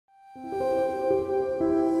Hey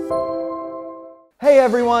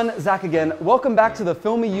everyone, Zach again. Welcome back to the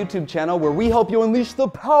Filme YouTube channel where we help you unleash the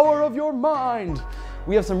power of your mind.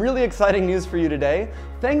 We have some really exciting news for you today.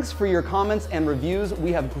 Thanks for your comments and reviews.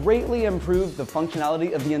 We have greatly improved the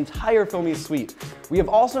functionality of the entire Filme suite. We have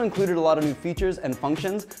also included a lot of new features and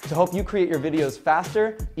functions to help you create your videos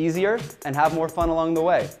faster, easier, and have more fun along the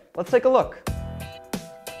way. Let's take a look.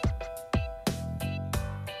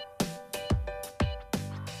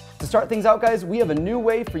 To start things out, guys, we have a new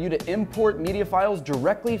way for you to import media files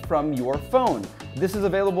directly from your phone. This is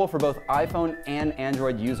available for both iPhone and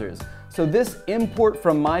Android users. So this import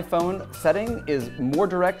from my phone setting is more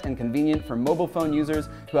direct and convenient for mobile phone users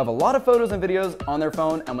who have a lot of photos and videos on their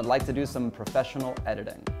phone and would like to do some professional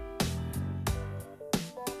editing.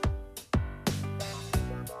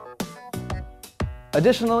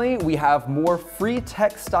 Additionally, we have more free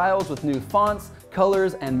text styles with new fonts,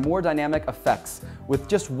 colors, and more dynamic effects. With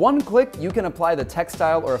just one click, you can apply the text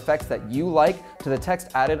style or effects that you like to the text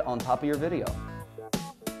added on top of your video.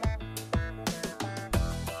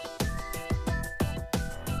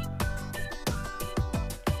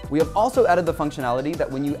 We have also added the functionality that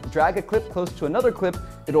when you drag a clip close to another clip,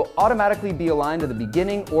 it'll automatically be aligned to the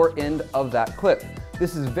beginning or end of that clip.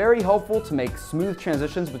 This is very helpful to make smooth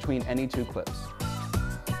transitions between any two clips.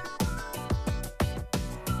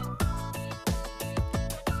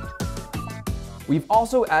 We've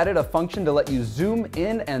also added a function to let you zoom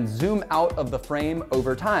in and zoom out of the frame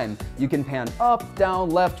over time. You can pan up, down,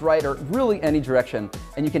 left, right, or really any direction.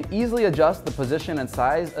 And you can easily adjust the position and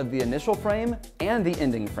size of the initial frame and the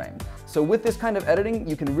ending frame. So with this kind of editing,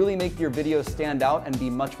 you can really make your videos stand out and be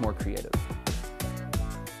much more creative.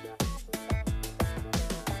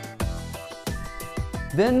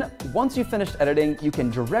 Then, once you've finished editing, you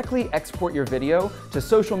can directly export your video to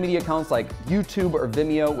social media accounts like YouTube or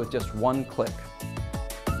Vimeo with just one click.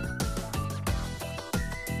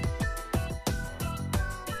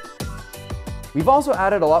 We've also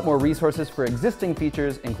added a lot more resources for existing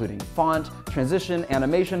features, including font, transition,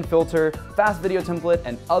 animation, filter, fast video template,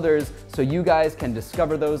 and others, so you guys can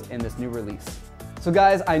discover those in this new release. So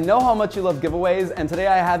guys, I know how much you love giveaways, and today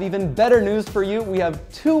I have even better news for you. We have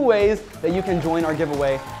 2 ways that you can join our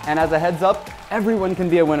giveaway, and as a heads up, everyone can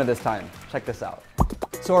be a winner this time. Check this out.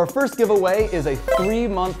 So our first giveaway is a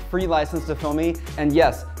 3-month free license to Filme, and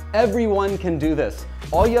yes, everyone can do this.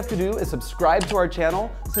 All you have to do is subscribe to our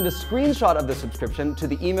channel, send a screenshot of the subscription to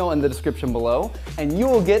the email in the description below, and you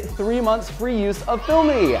will get 3 months free use of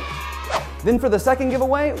Filme. Then for the second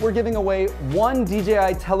giveaway, we're giving away 1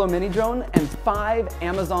 DJI Tello mini drone and 5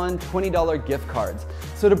 Amazon $20 gift cards.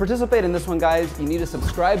 So to participate in this one, guys, you need to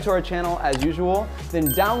subscribe to our channel as usual, then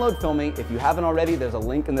download Filme. If you haven't already, there's a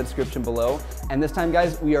link in the description below. And this time,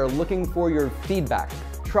 guys, we are looking for your feedback.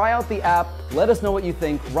 Try out the app, let us know what you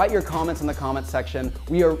think, write your comments in the comments section.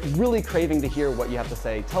 We are really craving to hear what you have to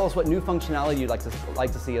say. Tell us what new functionality you'd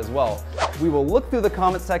like to see as well. We will look through the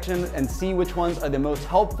comments section and see which ones are the most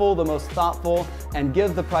helpful, the most thoughtful, and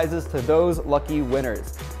give the prizes to those lucky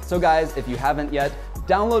winners. So guys, if you haven't yet,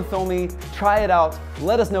 download Filme, try it out,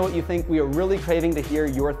 let us know what you think. We are really craving to hear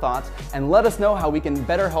your thoughts, and let us know how we can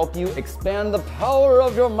better help you expand the power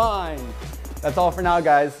of your mind. That's all for now,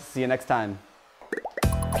 guys. See you next time.